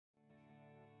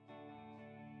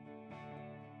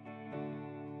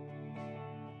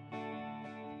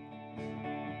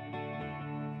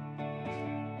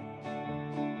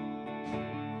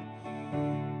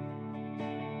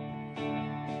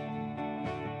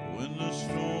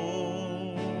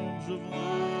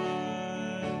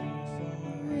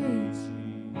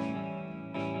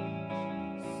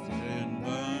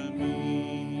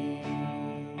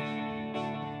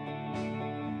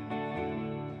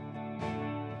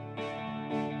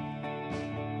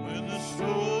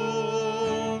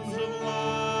storms of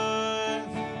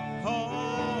life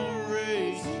are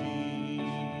raging,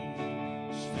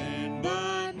 stand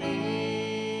by me.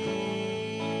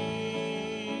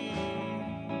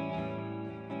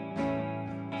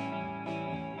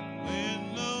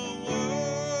 When the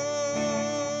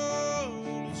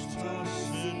world is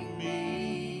tossing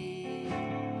me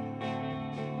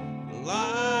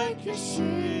like a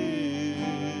ship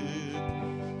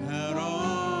out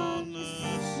on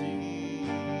the sea,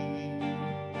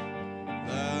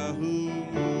 thou who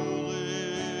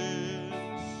rulest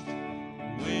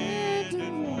wind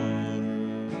and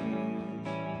water,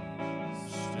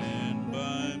 stand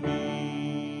by me.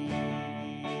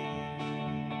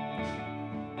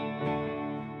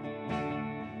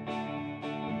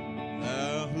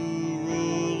 Thou who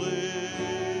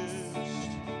rulest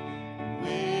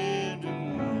wind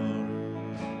and water,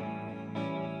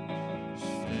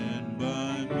 stand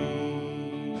by me.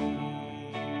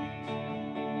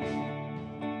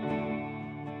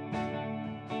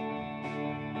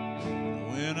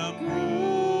 When I'm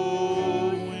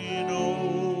growing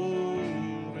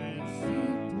old and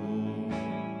feeble,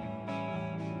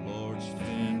 Lord,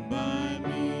 stand by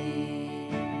me.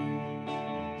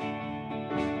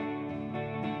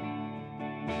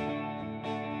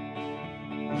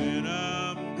 When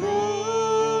I'm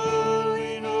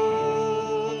growing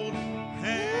old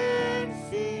and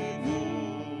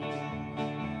feeble,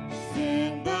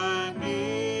 stand by me.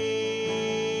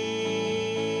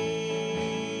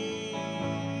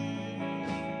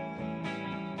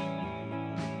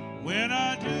 When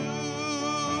I do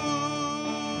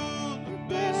the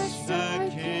best I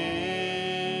can,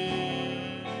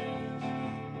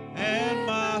 and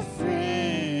my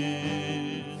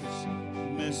friends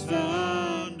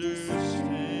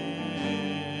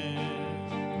misunderstand,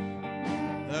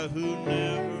 thou who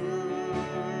never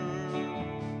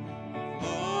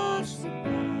lost the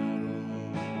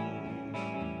battle,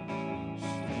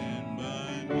 stand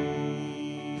by me.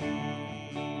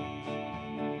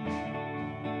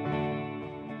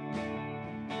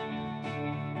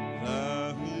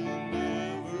 Thou who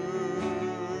never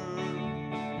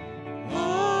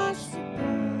lost the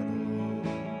battle,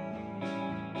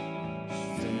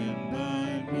 stand by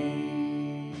me.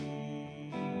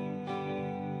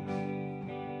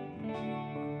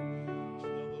 Let's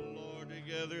love the Lord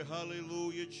together.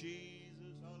 Hallelujah,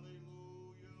 Jesus. Hallelujah,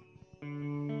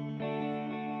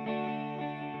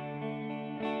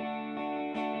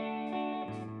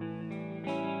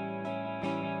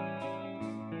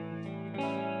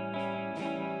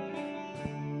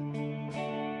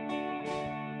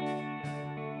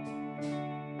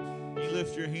 You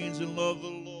lift your hands and love the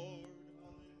Lord.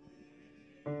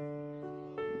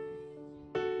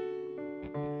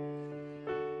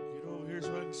 Get over here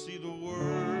so I can see the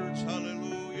words.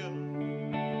 Hallelujah.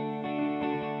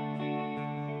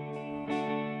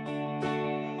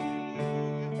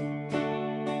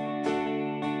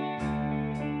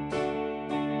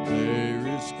 There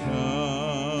is coming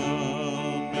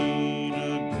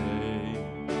a day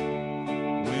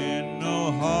when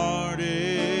no heartache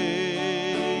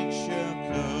shall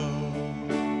come,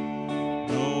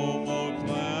 no more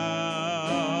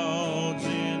clouds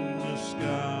in the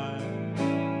sky,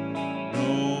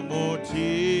 no more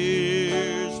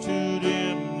tears to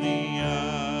dim the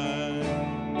eye.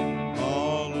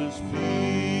 All is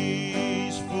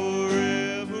peace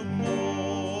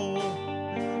forevermore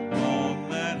on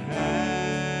that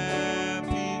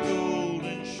happy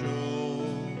golden shore.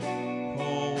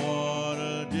 Oh, what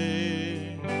a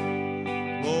day,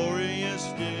 glorious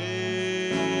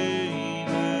day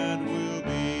that will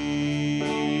be.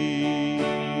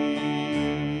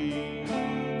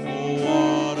 Oh,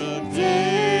 what a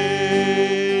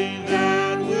day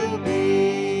that will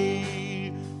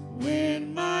be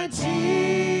when my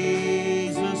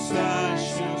Jesus I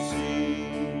shall see.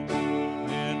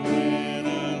 And when I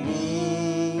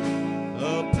look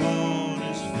upon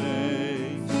his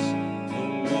face, the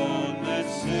one that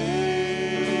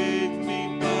saved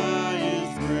me by his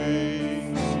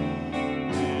grace,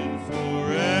 then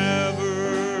forever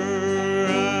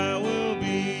I will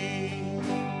be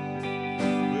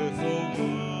with the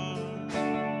one.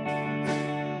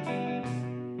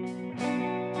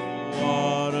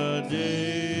 What a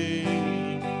day,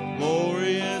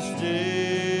 glorious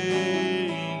day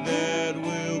that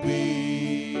will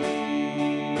be.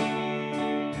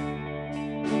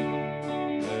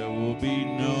 There will be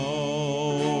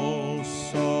no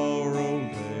sorrow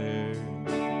there,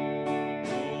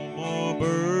 no more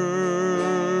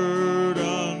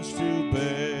burdens to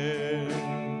bear,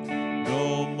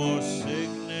 no more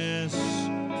sickness,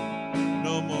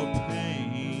 no more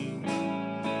pain,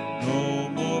 no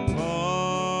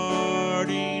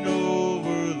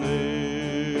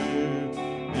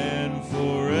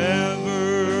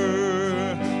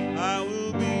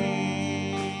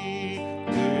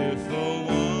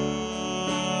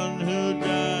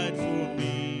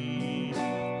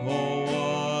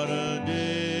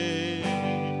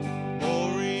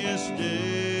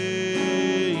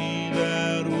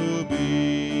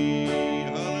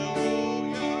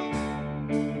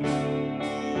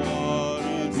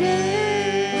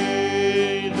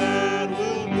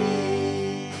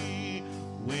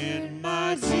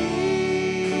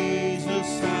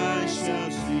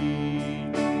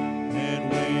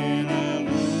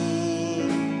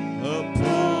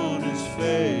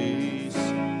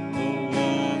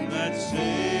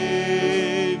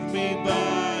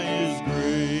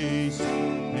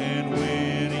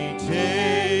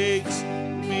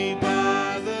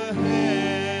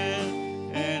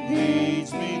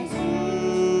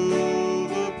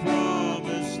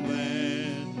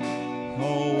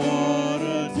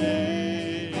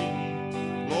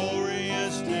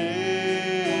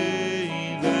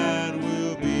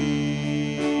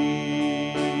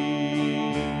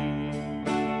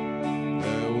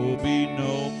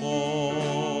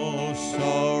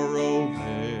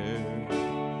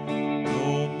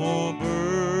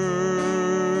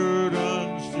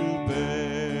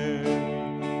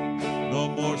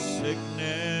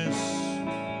sickness,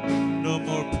 no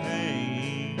more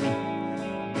pain,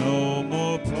 no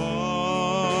more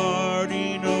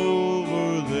parting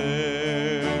over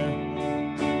there.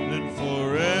 Then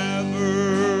forever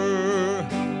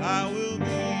I will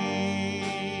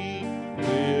be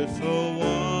with the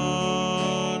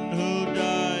one who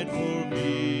died for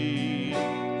me.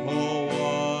 Oh,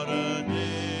 what a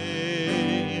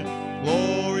day,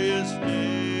 glorious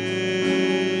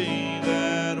day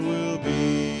that will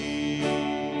be.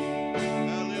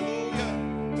 Hallelujah.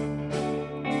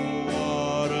 Oh,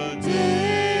 what a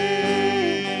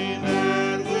day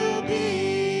that will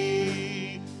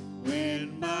be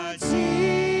when my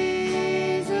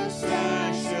Jesus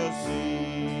I shall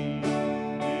see.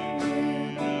 And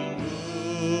when I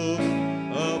look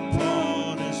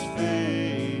upon his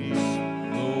face,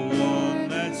 the one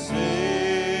that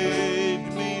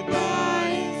saved me by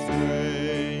his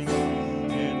grace,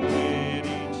 and when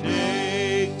he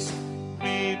takes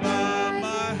me by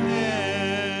my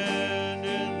hand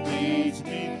and leads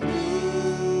me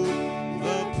through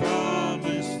the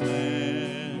promised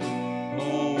land.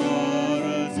 Oh, what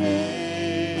a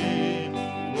day,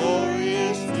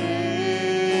 glorious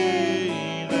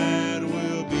day that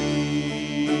will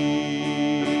be.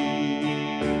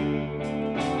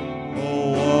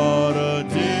 Oh, what a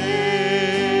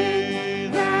day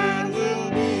that will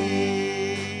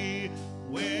be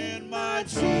when my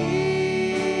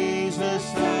Jesus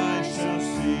I shall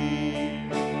see.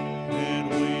 And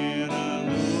when I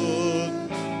look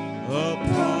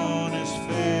upon his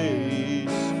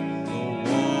face,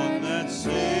 the one that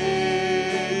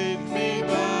saved me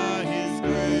by his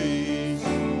grace,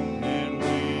 and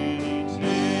when he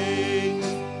takes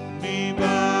me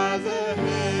by the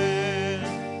hand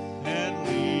and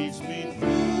leads me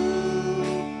through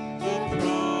the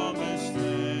promised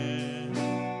land.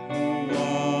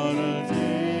 What a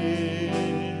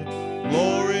day,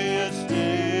 glorious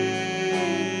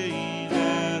day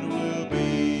that will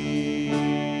be.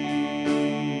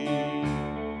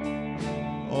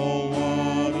 Oh,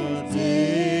 what a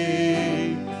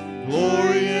day,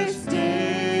 glorious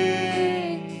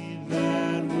day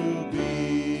that will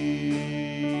be.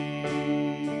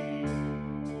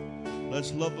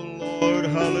 Let's love the Lord.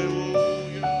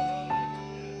 Hallelujah.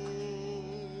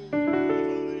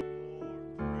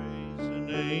 Praise the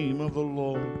name of the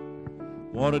Lord.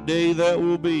 What a day that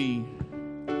will be.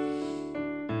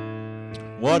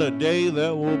 What a day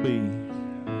that will be.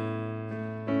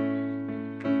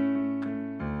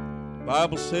 The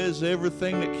Bible says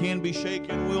everything that can be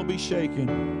shaken will be shaken.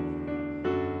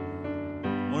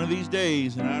 One of these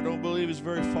days, and I don't believe it's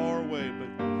very far away, but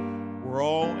we're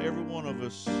all, every one of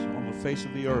us on the face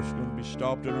of the earth is going to be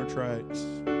stopped in our tracks.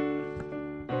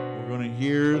 We're going to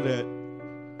hear that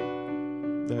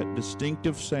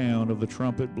distinctive sound of the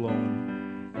trumpet blowing.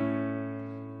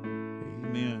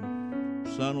 Amen.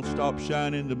 The sun will stop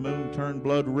shining, the moon turn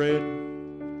blood red.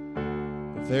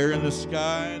 But there in the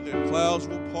sky, the clouds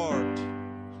will part,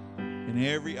 and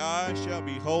every eye shall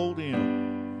behold him.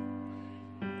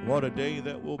 What a day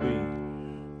that will be.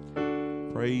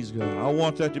 Praise God. I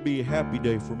want that to be a happy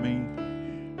day for me.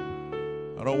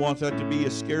 I don't want that to be a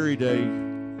scary day. I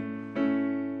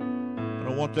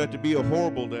don't want that to be a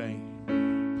horrible day.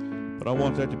 But I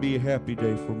want that to be a happy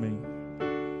day for me.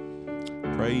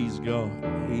 Praise God.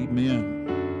 Amen.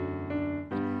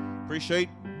 Appreciate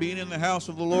being in the house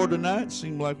of the Lord tonight.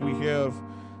 Seems like we have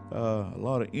a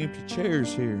lot of empty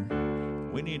chairs here.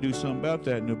 We need to do something about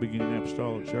that in the beginning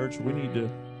Apostolic Church. We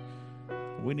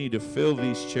need to fill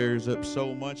these chairs up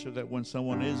so much that when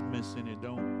someone is missing, it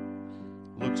don't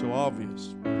look so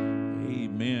obvious.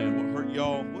 Amen. What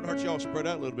hurt y'all spread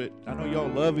out a little bit? I know y'all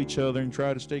love each other and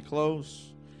try to stay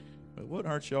close, but what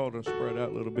hurts y'all to spread out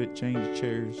a little bit, change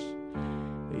chairs?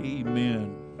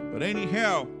 Amen. But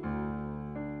anyhow,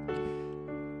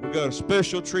 we got a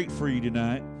special treat for you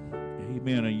tonight.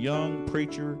 Amen. A young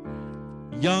preacher,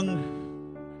 young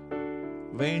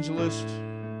evangelist.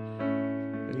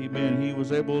 Amen. He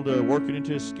was able to work it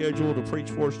into his schedule to preach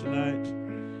for us tonight.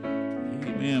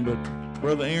 Amen. But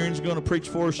Brother Aaron's going to preach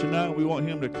for us tonight. We want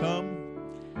him to come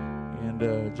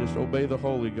and just obey the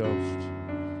Holy Ghost.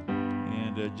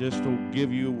 And just to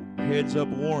give you heads up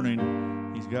warning,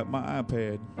 he's got my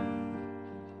iPad.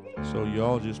 So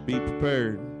y'all just be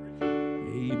prepared.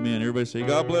 Amen. Everybody say,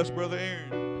 God bless Brother Aaron.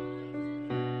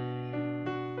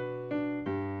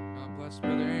 God bless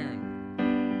Brother Aaron.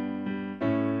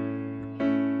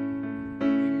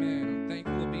 Amen. I'm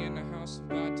thankful to be in the house of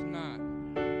God tonight.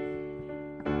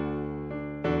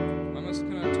 I'm just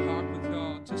going to talk with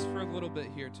y'all just for a little bit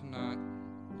here tonight,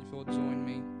 if you'll join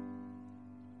me.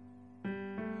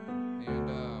 And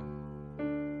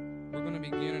we're going to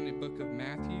begin in the book of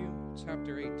Matthew,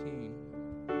 chapter 18.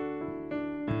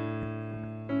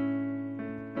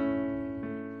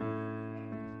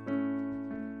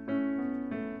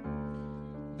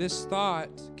 This thought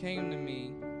came to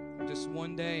me just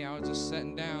one day. I was just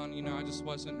sitting down, I just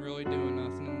wasn't really doing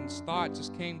nothing, and this thought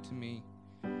just came to me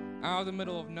out of the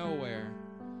middle of nowhere.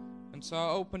 And so I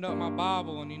opened up my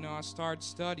Bible and, I started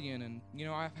studying, and,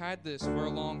 I've had this for a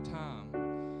long time.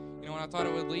 And I thought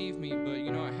it would leave me, but,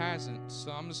 it hasn't.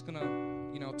 So I'm just going to,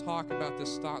 talk about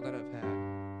this thought that I've had.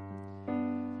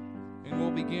 And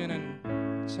we'll begin in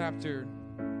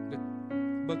the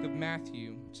book of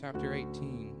Matthew, chapter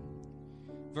 18,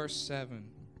 verse 7.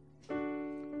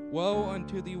 Woe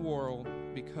unto the world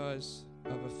because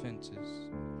of offenses,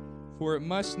 for it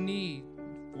must needs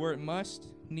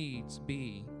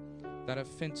be that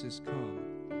offenses come.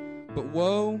 But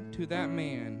woe to that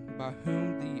man by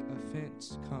whom the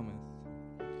offense cometh.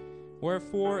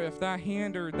 Wherefore, if thy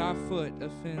hand or thy foot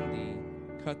offend thee,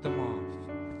 cut them off,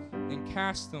 and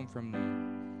cast them from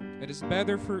thee. It is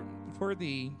better for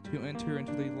thee to enter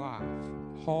into the life,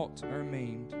 halt or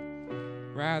maimed,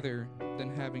 rather than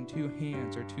having 2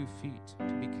 hands or 2 feet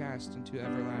to be cast into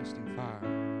everlasting fire.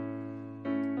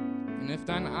 And if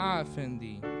thine eye offend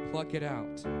thee, pluck it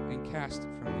out, and cast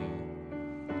it from thee.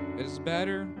 It is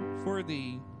better for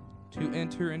thee to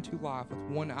enter into life with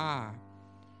 1 eye,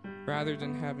 rather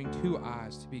than having 2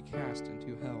 eyes to be cast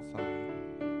into hellfire.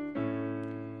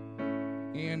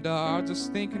 And I was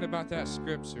just thinking about that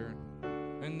scripture,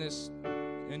 and I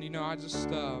just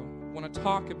want to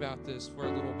talk about this for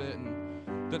a little bit.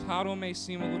 And the title may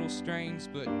seem a little strange,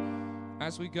 but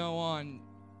as we go on,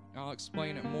 I'll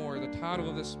explain it more. The title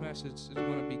of this message is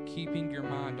going to be Keeping Your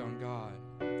Mind on God.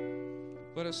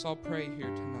 Let us all pray here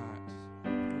tonight.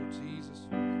 Lord Jesus.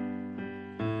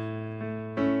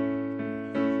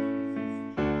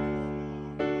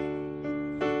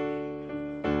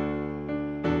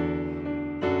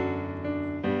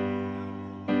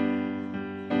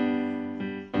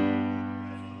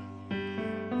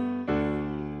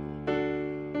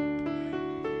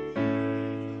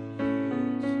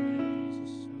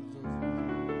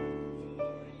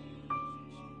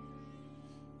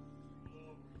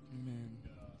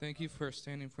 Thank you for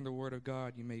standing for the Word of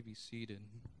God. You may be seated.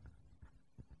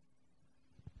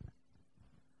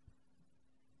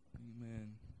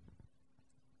 Amen.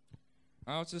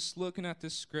 I was just looking at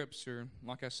this scripture.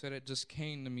 Like I said, it just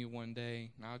came to me one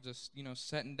day. And I was just,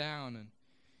 sitting down, and,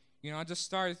 I just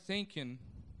started thinking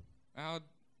out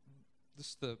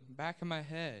just the back of my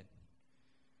head.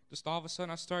 Just all of a sudden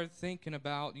I started thinking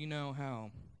about,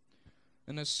 how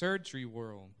in the surgery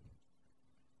world,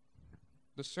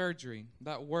 the surgery,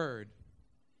 that word,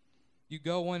 you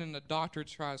go in and the doctor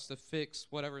tries to fix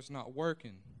whatever's not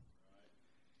working.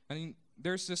 I mean,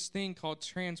 there's this thing called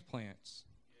transplants,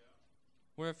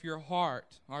 where if your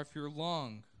heart or if your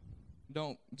lung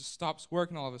just stops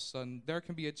working all of a sudden, there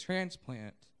can be a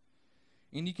transplant,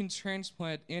 and you can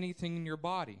transplant anything in your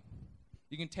body.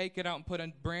 You can take it out and put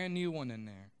a brand new one in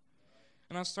there.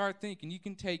 And I started thinking, you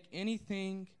can take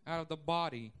anything out of the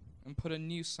body and put a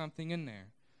new something in there.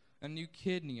 A new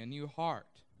kidney, a new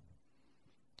heart.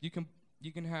 You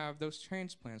can have those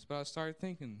transplants, but I started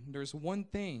thinking there's one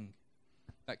thing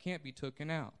that can't be taken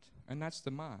out, and that's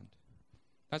the mind.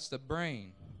 That's the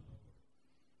brain.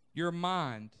 Your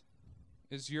mind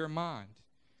is your mind.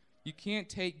 You can't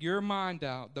take your mind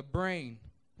out, the brain,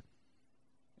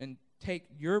 and take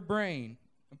your brain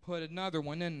and put another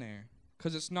one in there,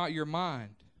 because it's not your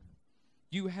mind.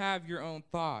 You have your own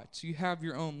thoughts. You have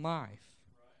your own life.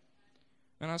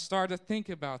 And I started to think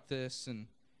about this, and,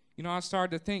 I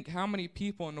started to think, how many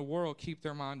people in the world keep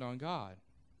their mind on God?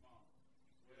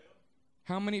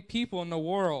 How many people in the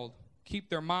world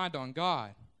keep their mind on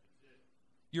God?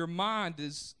 Your mind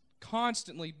is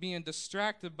constantly being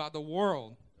distracted by the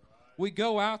world. We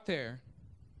go out there,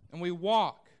 and we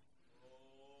walk,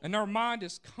 and our mind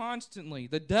is constantly,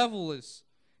 the devil is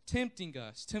tempting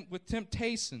us with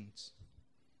temptations.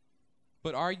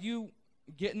 But are you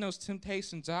getting those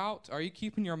temptations out? Are you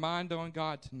keeping your mind on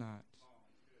God tonight?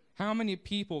 How many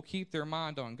people keep their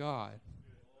mind on God?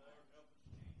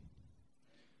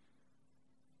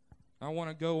 I want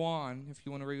to go on, if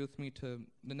you want to read with me, to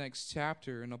the next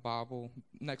chapter in the Bible,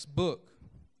 next book,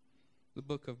 the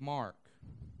book of Mark.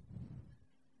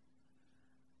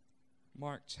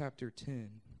 Mark chapter 10.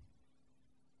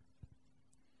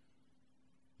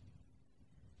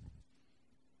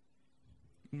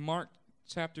 Mark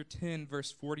chapter 10, verse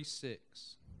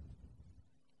 46.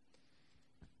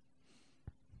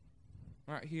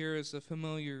 Right here is a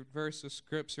familiar verse of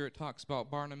Scripture. It talks about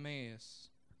Bartimaeus.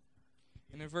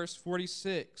 And in verse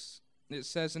 46, it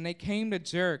says, and they came to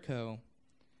Jericho.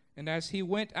 And as he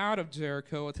went out of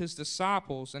Jericho with his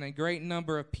disciples and a great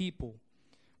number of people,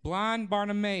 blind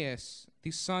Bartimaeus,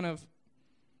 the son of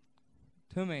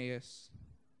Timaeus,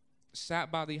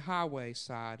 sat by the highway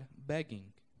side begging.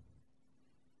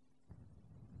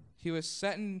 He was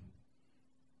sitting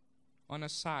on a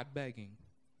side begging,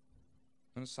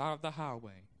 on the side of the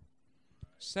highway,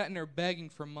 sitting there begging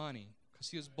for money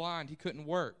because he was blind. He couldn't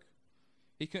work.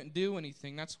 He couldn't do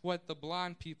anything. That's what the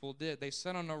blind people did. They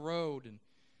sat on the road and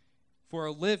for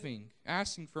a living,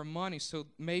 asking for money so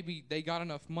maybe they got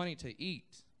enough money to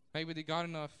eat. Maybe they got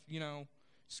enough,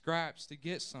 scraps to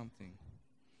get something.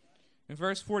 In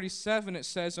verse 47 it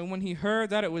says, and when he heard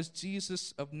that it was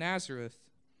Jesus of Nazareth,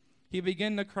 he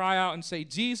began to cry out and say,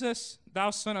 Jesus, thou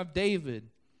son of David,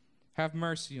 have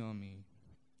mercy on me.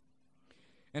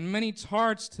 And many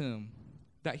charged him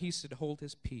that he should hold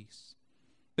his peace.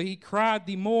 But he cried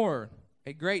the more,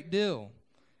 a great deal,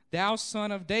 thou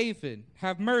son of David,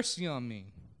 have mercy on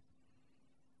me.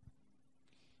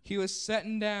 He was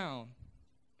sitting down,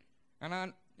 and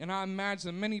I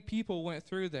imagine many people went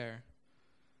through there.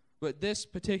 But this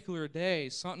particular day,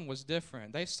 something was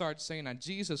different. They started saying that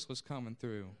Jesus was coming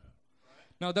through.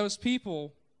 Now, those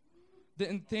people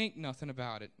didn't think nothing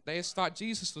about it. They just thought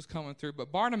Jesus was coming through.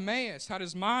 But Bartimaeus had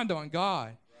his mind on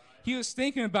God. He was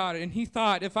thinking about it, and he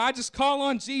thought, if I just call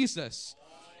on Jesus,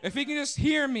 if he can just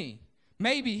hear me,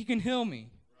 maybe he can heal me.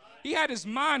 He had his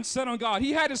mind set on God.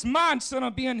 He had his mind set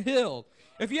on being healed.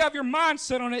 If you have your mind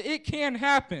set on it, it can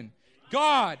happen.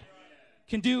 God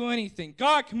can do anything.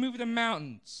 God can move the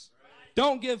mountains.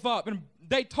 Don't give up. And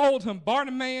they told him,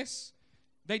 Bartimaeus,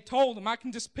 they told him, I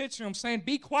can just picture him saying,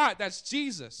 be quiet, that's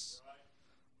Jesus.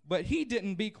 But he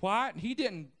didn't be quiet. He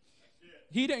didn't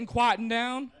quieten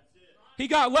down. He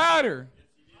got louder.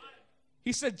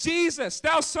 He said, Jesus,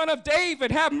 thou son of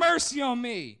David, have mercy on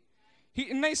me.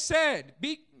 And they said,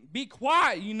 be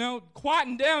quiet,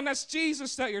 quieten down, that's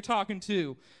Jesus that you're talking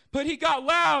to. But he got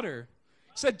louder.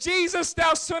 He said, Jesus,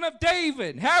 thou son of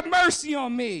David, have mercy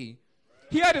on me.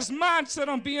 He had his mind set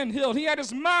on being healed. He had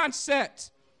his mind set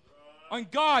on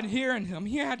God hearing him.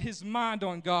 He had his mind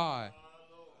on God.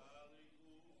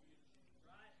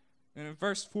 And in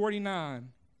verse 49, it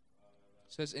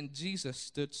says, and Jesus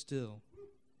stood still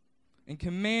and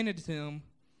commanded him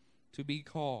to be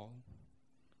called.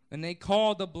 And they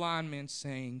called the blind man,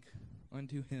 saying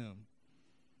unto him,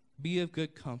 be of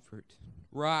good comfort,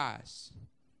 rise,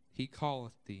 he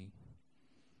calleth thee.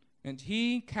 And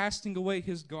he, casting away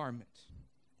his garment,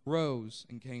 rose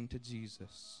and came to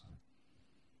Jesus.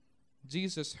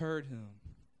 Jesus heard him.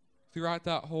 Throughout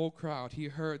that whole crowd, he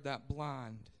heard that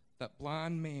blind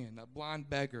man, that blind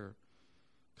beggar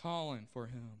calling for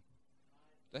him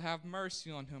to have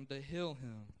mercy on him, to heal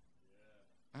him.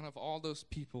 Out of all those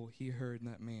people, he heard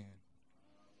that man.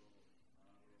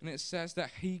 And it says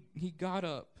that he got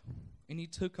up and he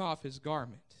took off his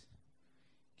garment.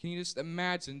 Can you just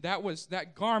imagine?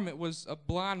 That garment was a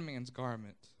blind man's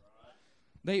garment.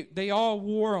 They all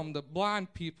wore them, the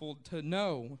blind people, to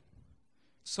know,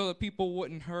 so that people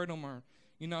wouldn't hurt him or,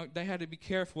 they had to be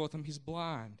careful with him. He's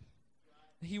blind.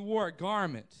 He wore a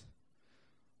garment.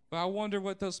 But I wonder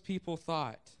what those people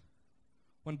thought.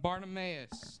 When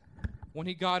Bartimaeus, when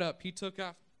he got up, he took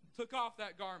off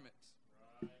that garment.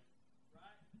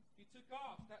 He took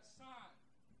off that sign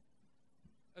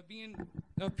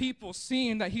of people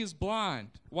seeing that he was blind.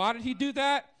 Why did he do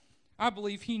that? I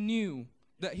believe he knew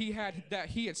that he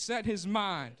had set his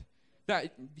mind,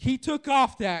 that he took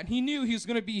off that. He knew he was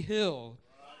going to be healed.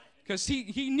 Because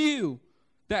he knew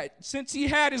that since he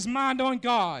had his mind on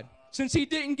God, since he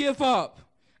didn't give up,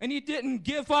 and he didn't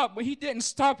give up, but he didn't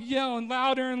stop yelling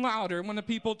louder and louder when the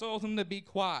people told him to be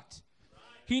quiet.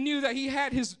 He knew that he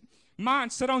had his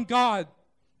mind set on God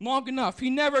long enough. He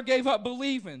never gave up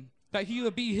believing that he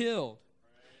would be healed.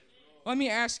 Let me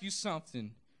ask you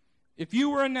something. If you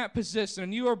were in that position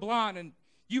and you were blind and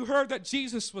you heard that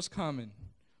Jesus was coming,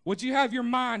 would you have your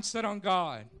mind set on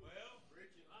God?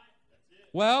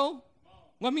 Well,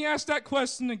 let me ask that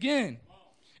question again.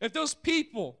 If those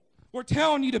people were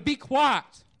telling you to be quiet,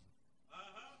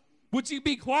 would you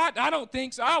be quiet? I don't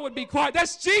think so. I would be quiet.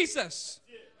 That's Jesus.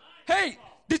 Hey,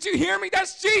 did you hear me?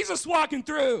 That's Jesus walking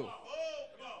through.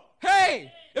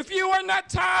 Hey, if you were in that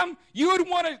time, you would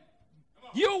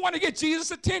want to get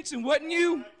Jesus' attention, wouldn't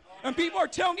you? And people are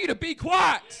telling you to be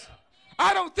quiet.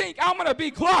 I don't think I'm going to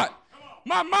be quiet.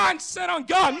 My mind's set on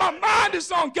God. My mind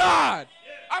is on God.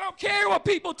 I don't care what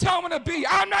people tell me to be.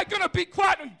 I'm not going to be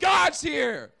quiet when God's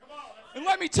here. And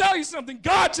let me tell you something.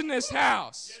 God's in this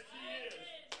house.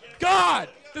 God,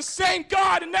 the same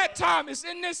God in that time is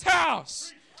in this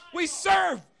house. We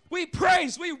serve We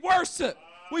praise, we worship,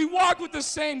 we walk with the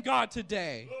same God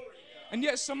today. And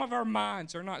yet some of our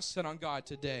minds are not set on God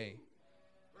today.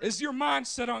 Is your mind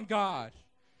set on God?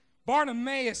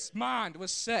 Bartimaeus' mind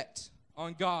was set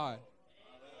on God.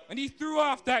 And he threw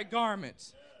off that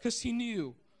garment because he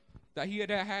knew that he had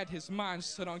had his mind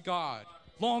set on God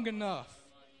long enough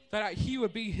that he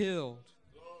would be healed.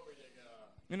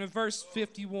 And in verse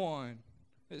 51,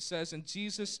 it says, And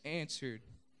Jesus answered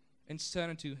and said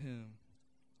unto him,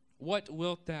 What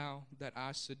wilt thou that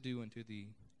I should do unto thee?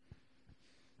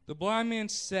 The blind man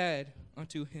said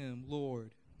unto him,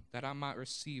 Lord, that I might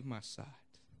receive my sight.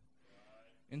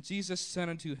 And Jesus said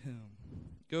unto him,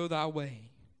 Go thy way,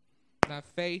 thy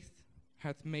faith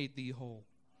hath made thee whole.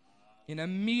 And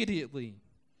immediately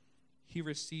he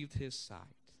received his sight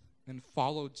and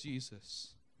followed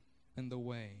Jesus in the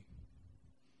way.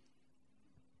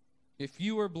 If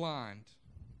you were blind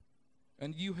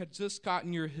and you had just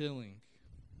gotten your healing,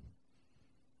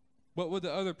 what would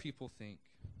the other people think?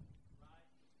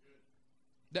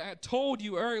 That I told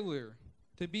you earlier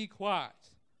to be quiet.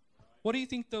 What do you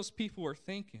think those people were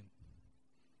thinking?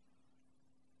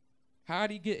 How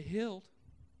did he get healed?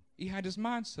 He had his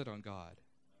mind set on God.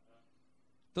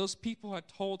 Those people had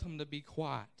told him to be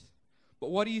quiet. But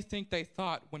what do you think they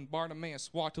thought when Bartimaeus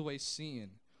walked away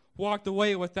seeing? Walked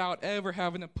away without ever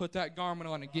having to put that garment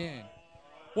on again.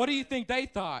 What do you think they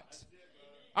thought?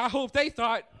 I hope they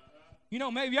thought,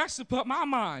 maybe I should put my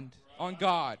mind on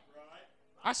God.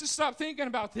 I should stop thinking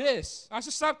about this. I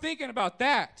should stop thinking about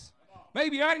that.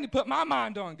 Maybe I need to put my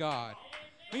mind on God.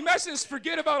 Maybe I should just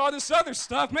forget about all this other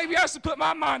stuff. Maybe I should put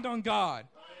my mind on God.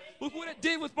 Look what it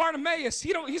did with Bartimaeus.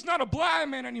 He's not a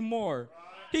blind man anymore.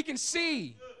 He can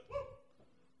see.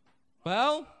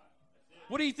 Well,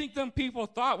 what do you think them people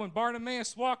thought when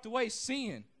Bartimaeus walked away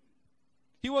seeing?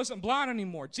 He wasn't blind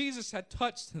anymore. Jesus had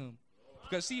touched him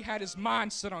because he had his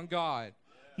mind set on God.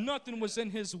 Nothing was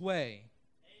in his way.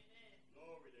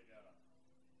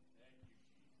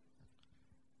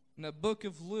 In the book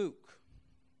of Luke,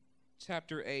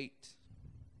 chapter 8,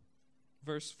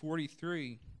 verse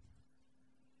 43,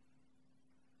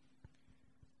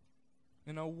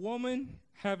 and a woman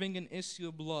having an issue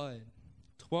of blood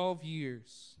 12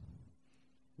 years,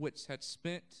 which had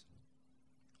spent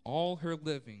all her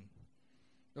living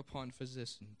upon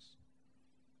physicians,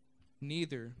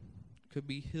 neither could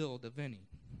be healed of any.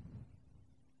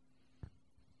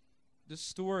 This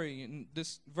story and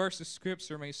this verse of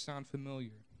scripture may sound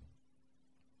familiar.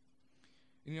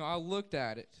 I looked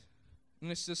at it, and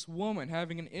it's this woman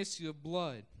having an issue of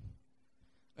blood.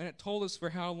 And it told us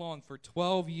for how long? For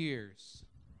 12 years.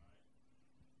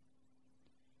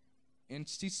 And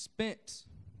she spent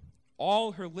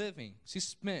all her living, she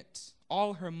spent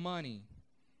all her money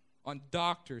on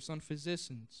doctors, on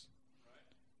physicians.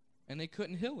 And they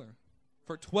couldn't heal her.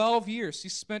 For 12 years, she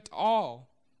spent all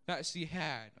that she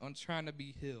had on trying to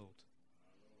be healed.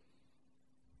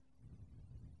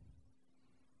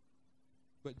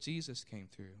 But Jesus came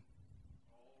through.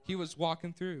 He was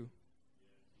walking through.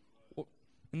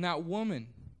 And that woman,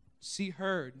 she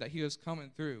heard that he was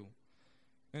coming through.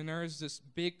 And there was this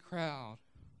big crowd.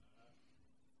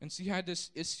 And she had this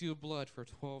issue of blood for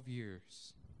 12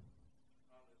 years.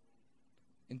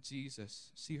 And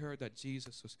she heard that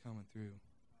Jesus was coming through.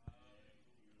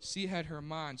 She had her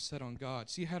mind set on God.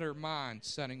 She had her mind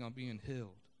setting on being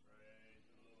healed.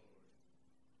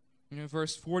 And in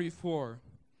verse 44,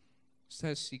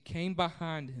 says she came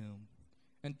behind him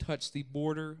and touched the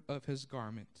border of his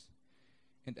garment,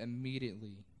 and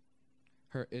immediately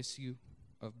her issue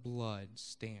of blood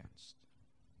stanched.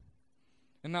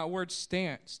 And that word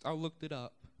stanched, I looked it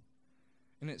up,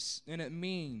 and it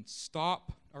means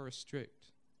stop or restrict.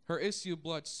 Her issue of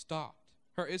blood stopped.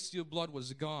 Her issue of blood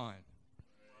was gone.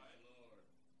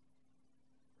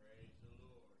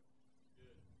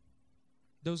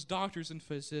 Those doctors and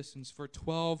physicians for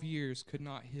 12 years could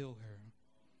not heal her.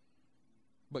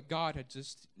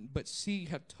 But she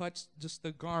had touched just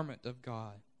the garment of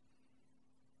God,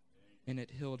 and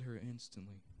it healed her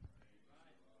instantly.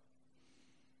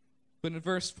 But in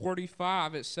verse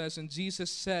 45 it says, And Jesus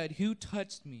said, Who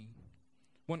touched me?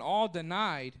 When all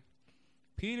denied,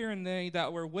 Peter and they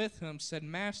that were with him said,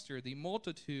 Master, the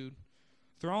multitude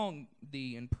throng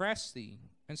thee and press thee,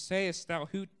 and sayest thou,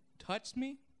 Who touched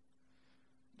me?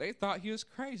 They thought he was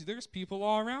crazy. There's people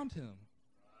all around him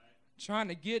trying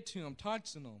to get to him,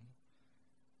 touching him.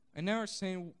 And they were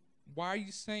saying, Why are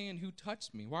you saying, Who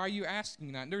touched me? Why are you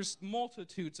asking that? And there's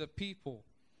multitudes of people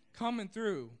coming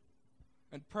through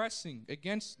and pressing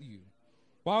against you.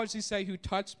 Why would he say, Who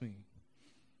touched me?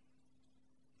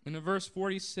 And in verse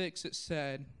 46 it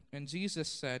said, And Jesus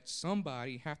said,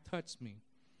 Somebody hath touched me,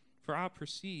 for I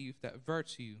perceive that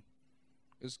virtue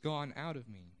is gone out of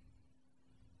me.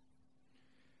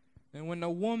 And when the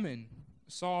woman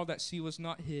saw that she was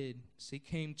not hid, she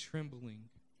came trembling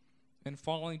and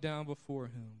falling down before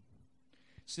him.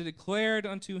 She declared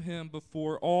unto him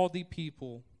before all the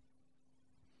people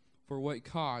for what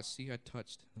cause she had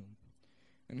touched him,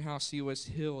 and how she was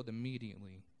healed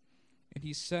immediately. And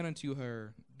he said unto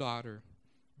her, Daughter,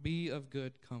 be of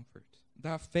good comfort.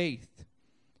 Thy faith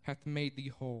hath made thee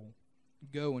whole.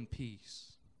 Go in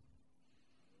peace.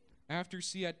 After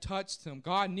she had touched him,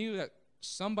 God knew that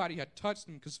somebody had touched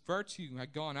him because virtue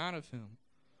had gone out of him.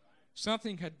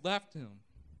 Something had left him.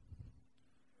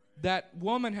 That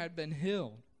woman had been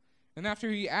healed. And after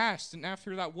he asked, and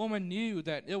after that woman knew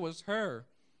that it was her,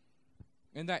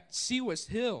 and that she was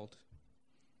healed,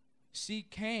 she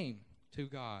came to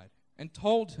God and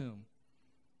told him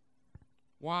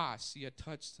why she had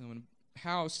touched him and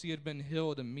how she had been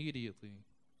healed immediately.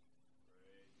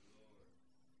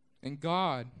 And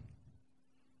God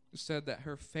said that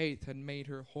her faith had made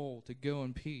her whole to go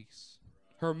in peace.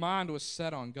 Her mind was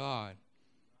set on God.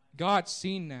 God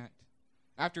seen that.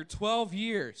 After 12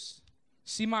 years,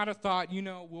 she might have thought,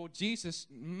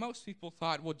 most people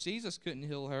thought, Jesus couldn't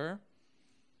heal her.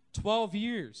 12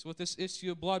 years with this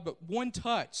issue of blood, but one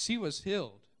touch, she was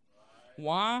healed.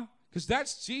 Why? Because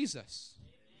that's Jesus.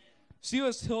 She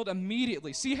was healed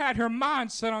immediately. She had her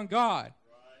mind set on God.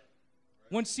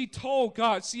 When she told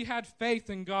God, she had faith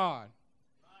in God.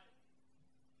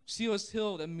 She was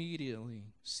healed immediately.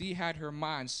 She had her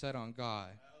mind set on God.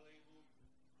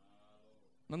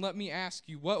 And let me ask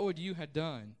you, what would you have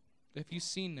done if you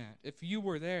seen that? If you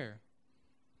were there?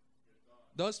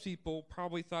 Those people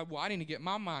probably thought, I need to get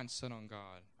my mind set on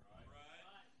God.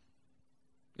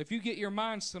 If you get your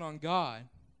mind set on God,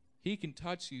 He can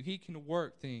touch you. He can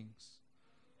work things.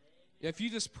 If you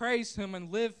just praise Him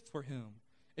and live for Him.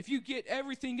 If you get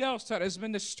everything else that has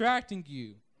been distracting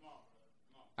you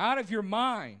out of your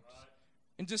mind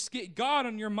and just get God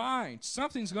on your mind,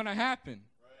 something's going to happen.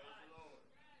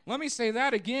 Let me say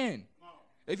that again.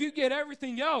 If you get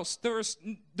everything else,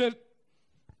 the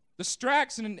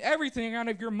distraction and everything out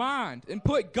of your mind and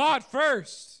put God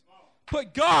first.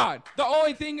 Put God, the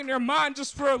only thing in your mind,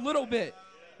 just for a little bit.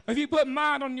 If you put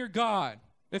mind on your God,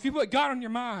 if you put God on your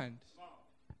mind,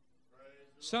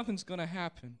 something's going to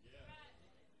happen.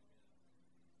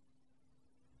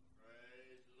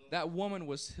 That woman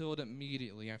was healed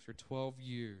immediately after 12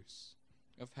 years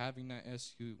of having that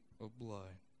issue of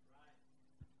blood.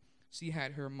 She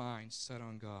had her mind set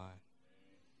on God.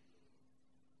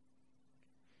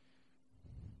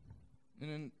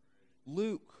 And in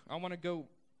Luke, I want to go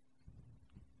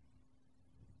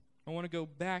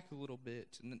back a little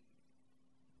bit.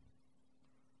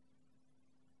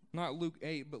 Not Luke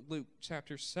 8, but Luke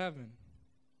chapter 7.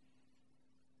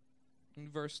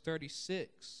 In verse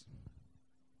 36.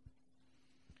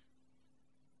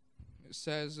 It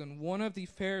says, And one of the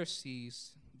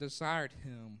Pharisees desired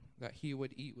him that he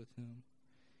would eat with him.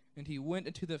 And he went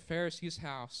into the Pharisee's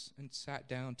house and sat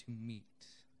down to meat.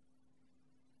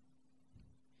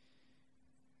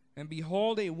 And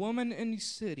behold, a woman in the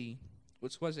city,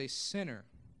 which was a sinner,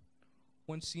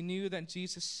 when she knew that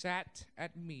Jesus sat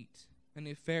at meat in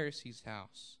the Pharisee's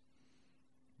house,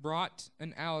 brought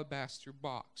an alabaster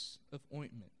box of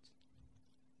ointment,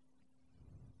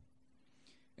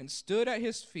 and stood at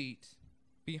his feet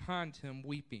behind him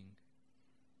weeping,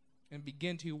 and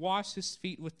began to wash his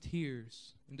feet with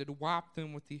tears, and did wipe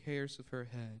them with the hairs of her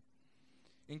head,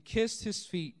 and kissed his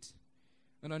feet,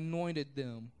 and anointed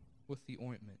them with the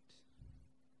ointment.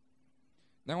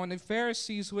 Now when the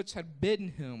Pharisees which had bidden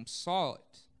him saw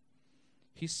it,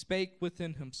 he spake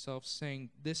within himself,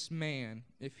 saying, This man,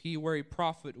 if he were a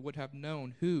prophet, would have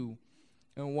known who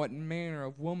and what manner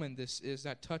of woman this is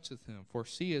that toucheth him, for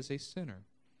she is a sinner.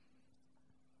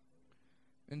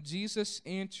 And Jesus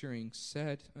answering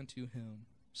said unto him,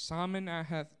 Simon, I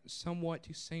have somewhat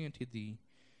to say unto thee.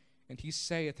 And he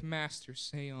saith, Master,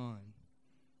 say on.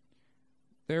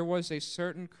 There was a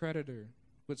certain creditor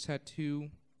which had 2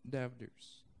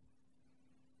 debtors.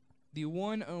 The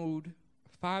one owed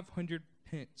 500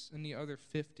 pence, and the other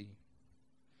 50.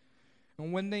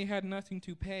 And when they had nothing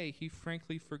to pay, he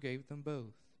frankly forgave them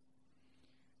both.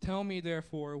 Tell me,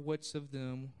 therefore, which of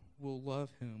them will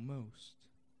love him most?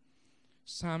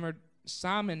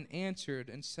 Simon answered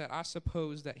and said, I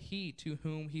suppose that he to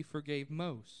whom he forgave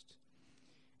most.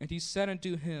 And he said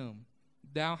unto him,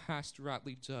 Thou hast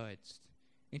rightly judged.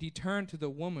 And he turned to the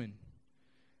woman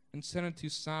and said unto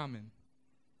Simon,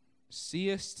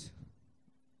 Seest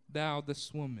thou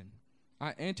this woman?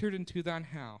 I entered into thine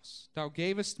house. Thou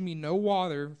gavest me no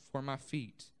water for my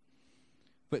feet,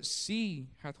 but she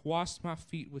hath washed my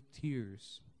feet with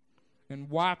tears, and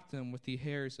wiped them with the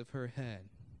hairs of her head.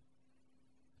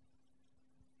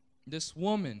 This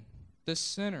woman, this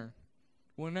sinner,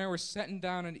 when they were sitting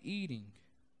down and eating,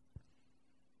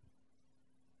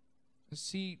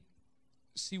 she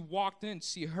walked in,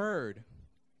 she heard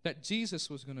that Jesus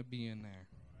was going to be in there.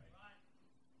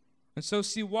 And so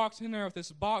she walked in there with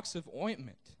this box of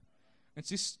ointment, and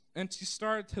she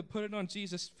started to put it on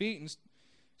Jesus' feet and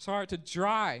started to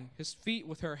dry his feet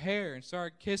with her hair and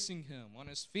started kissing him on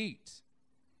his feet.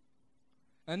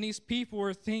 And these people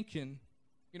were thinking,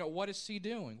 what is she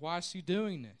doing? Why is she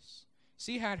doing this?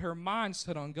 She had her mind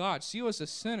set on God. She was a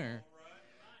sinner.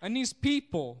 And these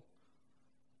people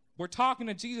were talking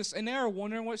to Jesus, and they were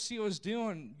wondering what she was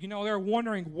doing. They were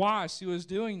wondering why she was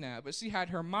doing that. But she had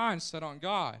her mind set on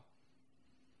God.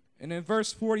 And in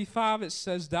verse 45 it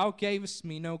says, Thou gavest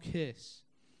me no kiss,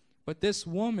 but this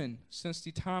woman, since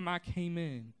the time I came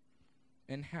in,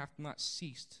 and hath not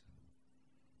ceased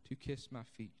to kiss my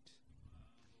feet.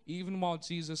 Even while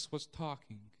Jesus was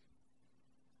talking,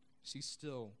 she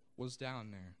still was down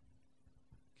there,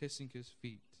 kissing his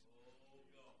feet.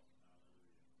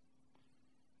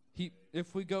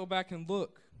 If we go back and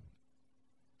look,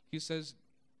 he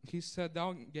said,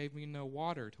 Thou gave me no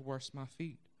water to wash my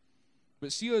feet. But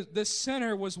this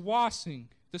sinner was washing,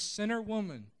 the sinner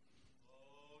woman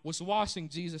was washing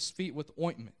Jesus' feet with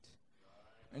ointment.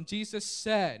 And Jesus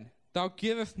said, Thou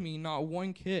giveth me not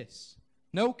one kiss,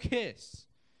 no kiss.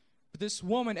 But this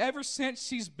woman, ever since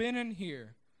she's been in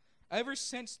here, ever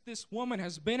since this woman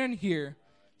has been in here,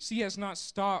 she has not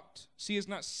stopped, she has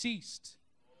not ceased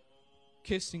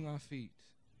kissing my feet.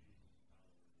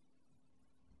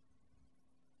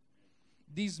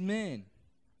 These men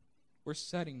were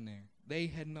sitting there. They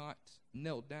had not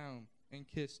knelt down and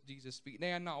kissed Jesus' feet. They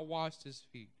had not washed his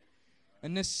feet.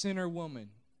 And this sinner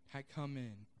woman had come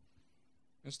in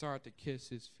and started to kiss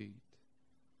his feet.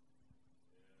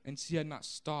 And she had not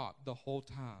stopped the whole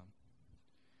time.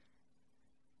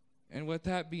 And with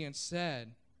that being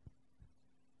said,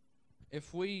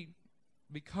 if we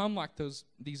become like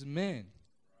these men,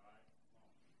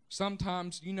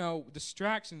 sometimes,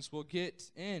 distractions will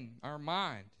get in our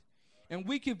mind. And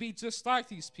we could be just like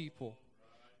these people.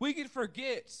 We could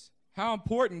forget how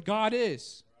important God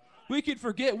is. We could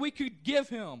forget. We could give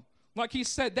him, like he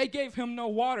said, they gave him no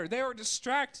water. They were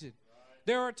distracted.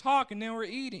 They were talking. They were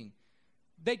eating.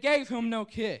 They gave him no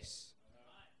kiss.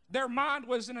 Their mind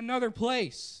was in another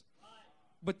place.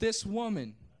 But this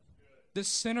woman, this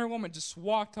sinner woman, just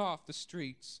walked off the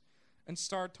streets and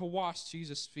started to wash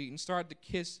Jesus' feet and started to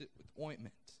kiss it with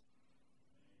ointment.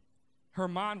 Her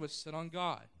mind was set on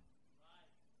God.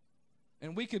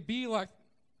 And we could be like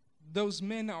those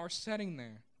men that are sitting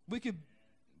there. We could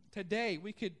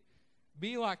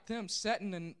be like them,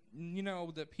 sitting in,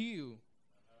 the pew,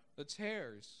 the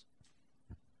chairs.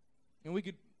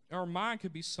 And our mind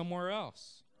could be somewhere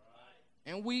else.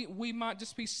 And we might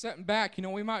just be sitting back,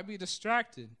 we might be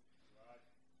distracted.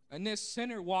 And this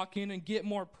sinner walk in and get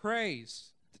more praise.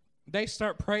 They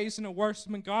start praising and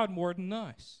worshiping God more than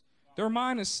us. Their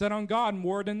mind is set on God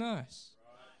more than us.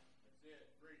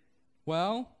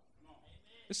 Well,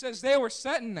 it says they were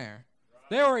sitting there.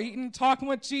 They were eating, talking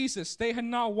with Jesus. They had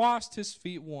not washed his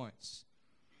feet once.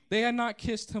 They had not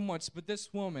kissed him once, but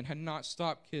this woman had not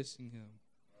stopped kissing him.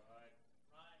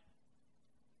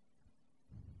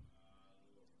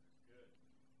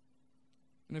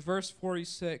 And in verse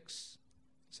 46,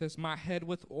 it says, My head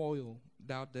with oil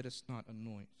thou didst not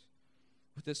anoint,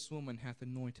 but this woman hath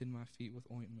anointed my feet with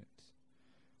ointment.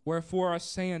 Wherefore I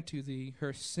say unto thee,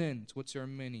 her sins, which are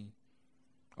many,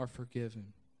 are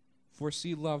forgiven. For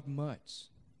she loved much,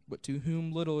 but to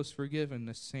whom little is forgiven,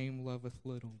 the same loveth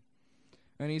little.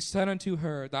 And he said unto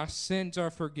her, Thy sins are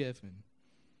forgiven.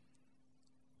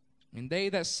 And they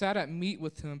that sat at meat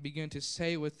with him began to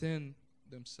say within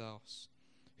themselves,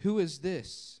 Who is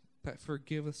this that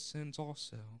forgiveth sins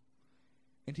also?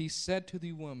 And he said to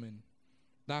the woman,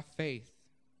 Thy faith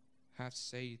hath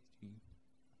saved thee.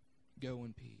 Go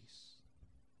in peace.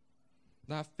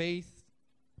 Thy faith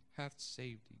hath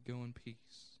saved thee. Go in peace.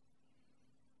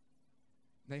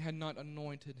 They had not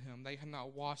anointed him. They had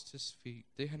not washed his feet.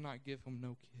 They had not given him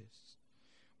no kiss.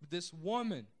 But this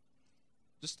woman,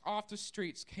 just off the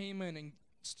streets, came in and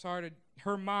started,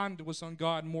 her mind was on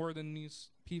God more than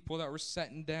these people that were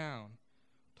sitting down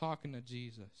talking to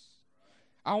Jesus.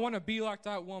 I want to be like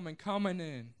that woman coming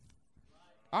in.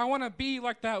 I want to be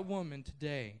like that woman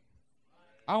today.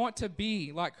 I want to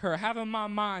be like her, having my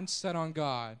mind set on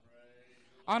God.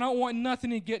 I don't want nothing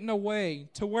to get in the way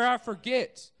to where I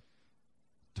forget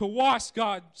to wash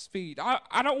God's feet.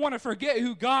 I don't want to forget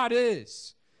who God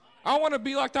is. I want to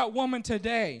be like that woman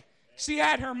today. She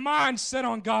had her mind set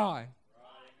on God.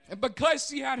 And because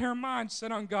she had her mind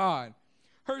set on God,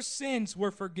 her sins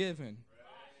were forgiven.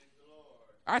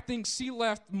 I think she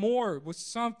left more with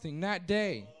something that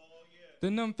day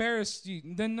than them Pharisees,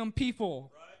 than them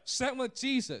people sent with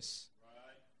Jesus.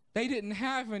 They didn't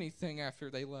have anything after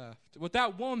they left. But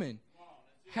that woman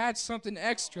had something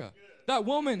extra. That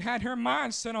woman had her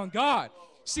mind set on God.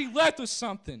 She left with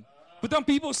something. But them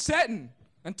people sitting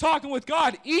and talking with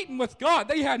God, eating with God,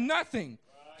 they had nothing.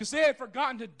 Because they had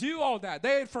forgotten to do all that.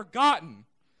 They had forgotten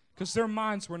because their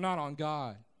minds were not on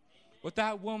God. But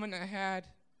that woman that had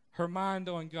her mind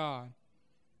on God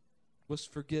was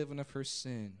forgiven of her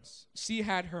sins. She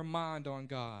had her mind on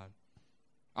God.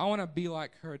 I want to be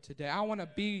like her today. I want to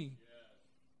be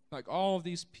like all of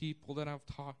these people that I've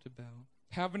talked about,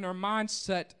 having their mind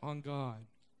set on God.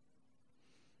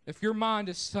 If your mind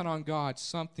is set on God,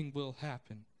 something will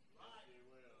happen.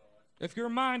 If your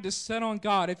mind is set on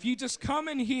God, if you just come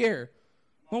in here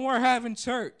when we're having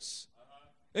church,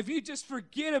 if you just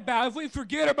forget about, if we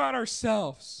forget about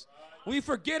ourselves, we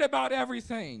forget about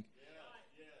everything.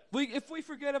 If we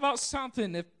forget about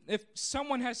something, if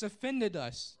someone has offended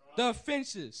us, the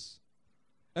offenses,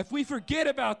 if we forget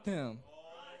about them,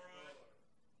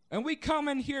 and we come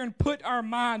in here and put our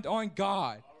mind on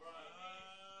God,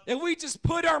 if we just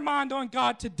put our mind on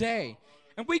God today,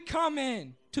 and we come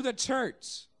in to the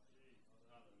church,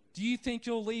 do you think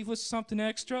you'll leave with something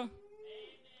extra?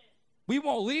 We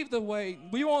won't leave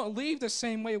the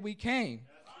same way we came.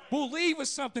 We'll leave with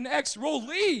something extra. We'll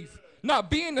leave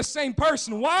not being the same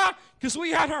person. Why? Because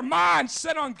we had our mind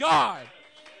set on God.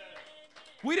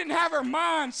 We didn't have our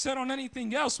mind set on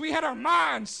anything else. We had our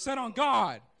mind set on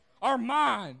God. Our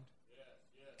mind.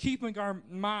 Keeping our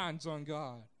minds on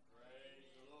God.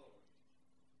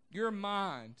 Your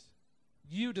mind.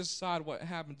 You decide what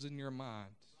happens in your mind.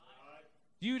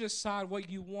 You decide what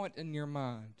you want in your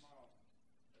mind.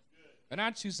 And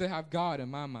I choose to have God in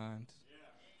my mind.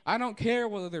 I don't care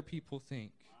what other people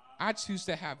think. I choose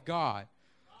to have God.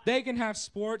 They can have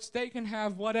sports. They can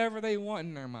have whatever they want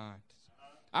in their mind.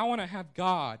 I want to have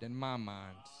God in my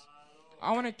mind.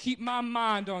 I want to keep my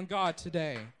mind on God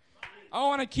today. I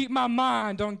want to keep my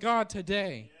mind on God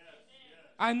today.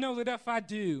 I know that if I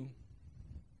do,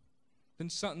 then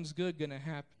something's good going to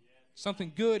happen.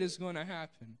 Something good is going to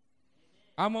happen.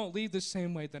 I won't leave the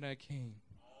same way that I came.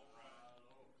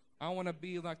 I want to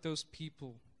be like those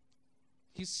people.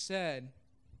 He said,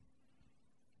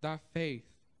 thy faith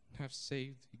hath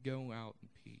saved thee. Go out in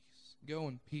peace. Go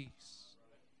in peace.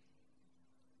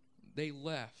 They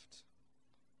left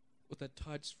with a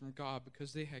touch from God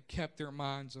because they had kept their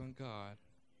minds on God.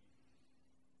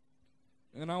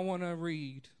 And I want to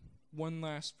read one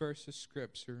last verse of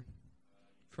Scripture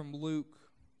from Luke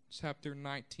chapter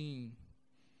 19,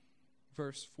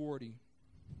 verse 40.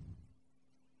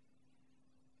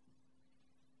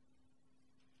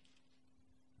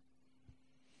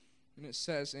 And it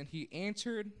says, and he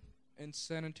answered and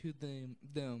said unto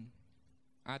them,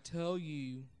 I tell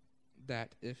you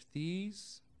that if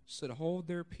these should hold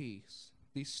their peace,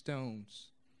 these stones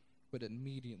would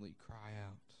immediately cry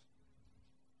out.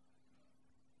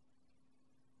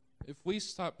 If we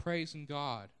stop praising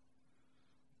God,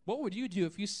 what would you do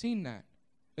if you seen that?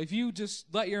 If you just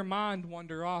let your mind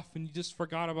wander off and you just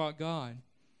forgot about God,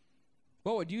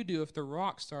 what would you do if the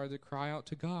rocks started to cry out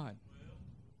to God?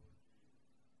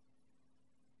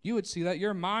 You would see that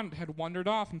your mind had wandered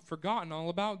off and forgotten all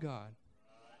about God.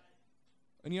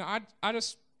 And I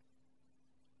just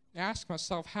ask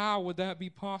myself, how would that be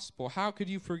possible? How could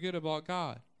you forget about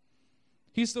God?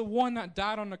 He's the one that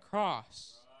died on the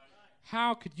cross.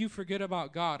 How could you forget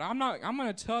about God? I'm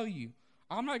going to tell you,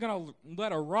 I'm not going to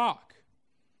let a rock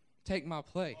take my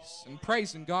place in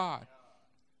praising God.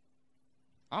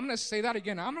 I'm going to say that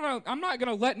again. I'm not going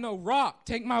to let no rock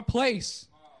take my place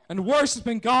and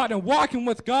worshiping God and walking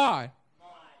with God.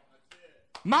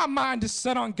 My mind is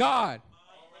set on God.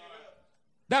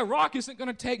 That rock isn't going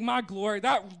to take my glory.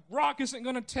 That rock isn't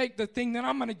going to take the thing that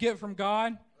I'm going to get from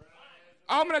God.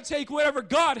 I'm going to take whatever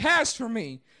God has for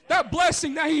me. That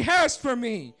blessing that He has for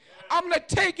me. I'm going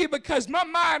to take it because my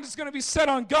mind is going to be set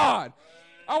on God.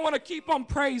 I want to keep on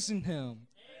praising Him.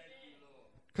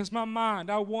 Because my mind,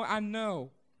 I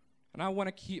know, and I want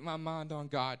to keep my mind on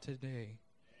God today.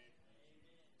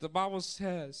 The Bible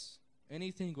says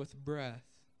anything with breath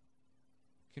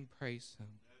can praise Him.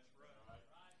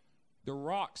 The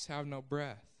rocks have no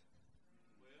breath.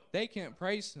 They can't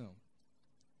praise Him.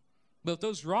 But if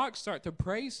those rocks start to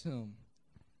praise Him,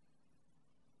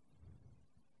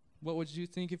 what would you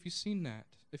think if you seen that?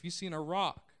 If you seen a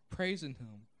rock praising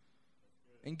Him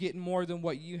and getting more than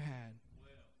what you had?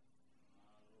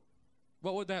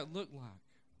 What would that look like?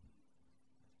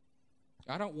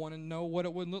 I don't want to know what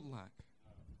it would look like.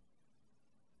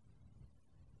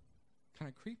 Kind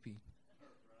of creepy.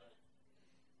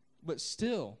 But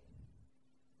still,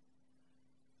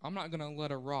 I'm not going to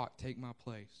let a rock take my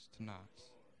place tonight.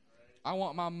 I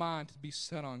want my mind to be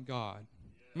set on God.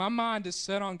 My mind is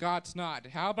set on God tonight.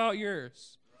 How about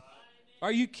yours?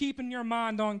 Are you keeping your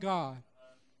mind on God?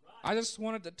 I just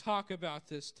wanted to talk about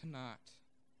this tonight.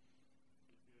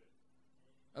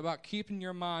 About keeping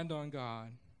your mind on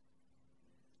God.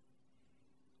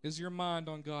 Is your mind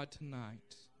on God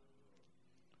tonight?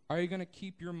 Are you going to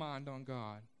keep your mind on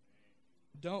God?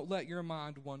 Don't let your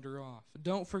mind wander off.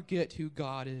 Don't forget who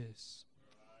God is.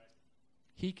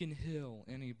 He can heal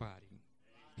anybody.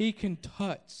 He can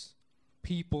touch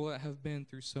people that have been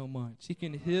through so much. He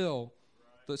can heal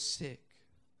the sick.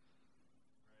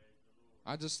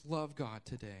 I just love God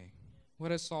today.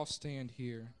 Let us all stand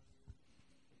here.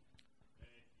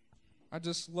 I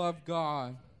just love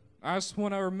God. I just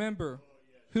want to remember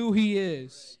who He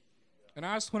is. And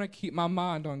I just want to keep my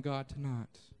mind on God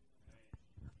tonight.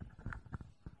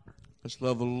 Let's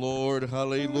love the Lord.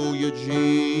 Hallelujah,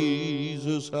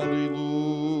 Jesus.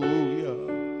 Hallelujah.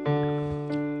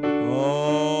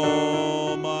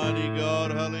 Almighty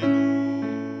God. Hallelujah.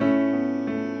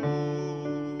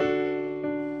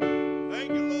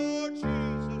 Thank you, Lord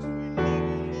Jesus. We love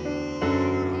you, Lord.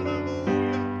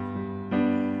 Hallelujah.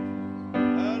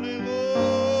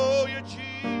 Hallelujah,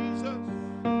 Jesus.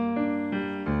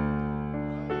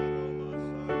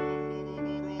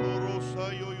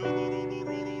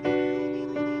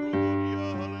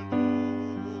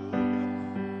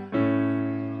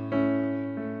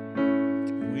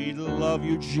 We love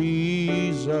you,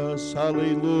 Jesus.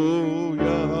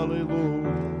 Hallelujah,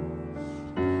 hallelujah.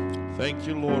 Thank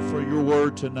you, Lord, for your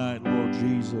word tonight, Lord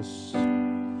Jesus.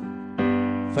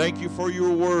 Thank you for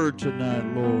your word tonight,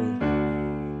 Lord.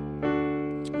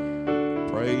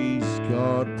 Praise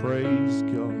God, praise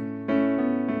God.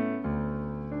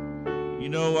 You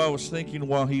know, I was thinking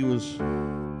while he was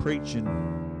preaching,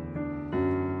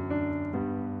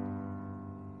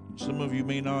 some of you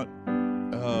may not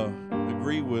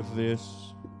agree with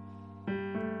this,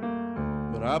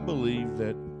 but I believe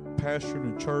that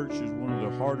pastoring a church is one of the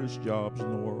hardest jobs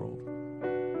in the world.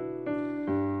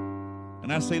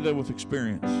 And I say that with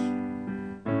experience.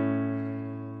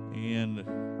 And the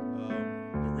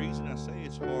reason I say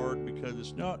it's hard, because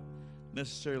it's not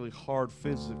necessarily hard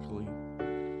physically.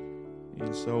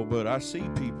 And so, but I see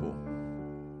people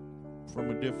from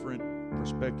a different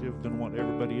perspective than what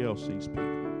everybody else sees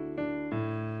people.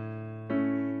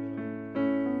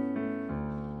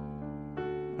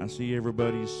 I see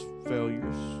everybody's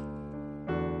failures.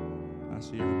 I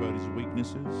see everybody's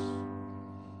weaknesses.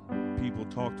 People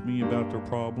talk to me about their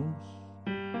problems.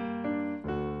 And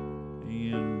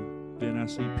then I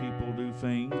see people do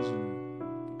things, and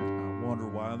I wonder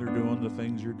why they're doing the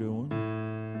things you're doing.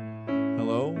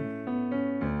 Hello?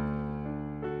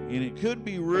 And it could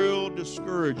be real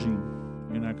discouraging,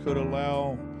 and I could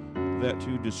allow that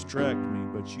to distract me.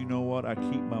 But you know what? I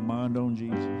keep my mind on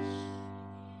Jesus.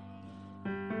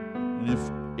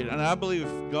 And I believe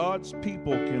if God's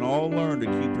people can all learn to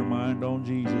keep their mind on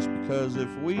Jesus, because if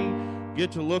we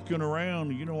get to looking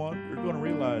around, you know what? You're going to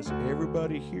realize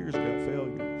everybody here's got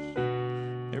failures.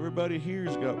 Everybody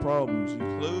here's got problems,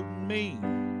 including me,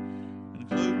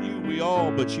 including you, we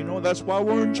all. But you know, that's why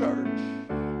we're in church.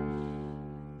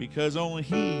 Because only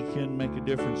He can make a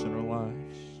difference in our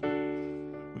lives.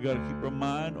 We got to keep our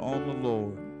mind on the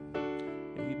Lord.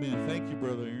 Amen. Thank you,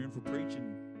 Brother Aaron, for preaching.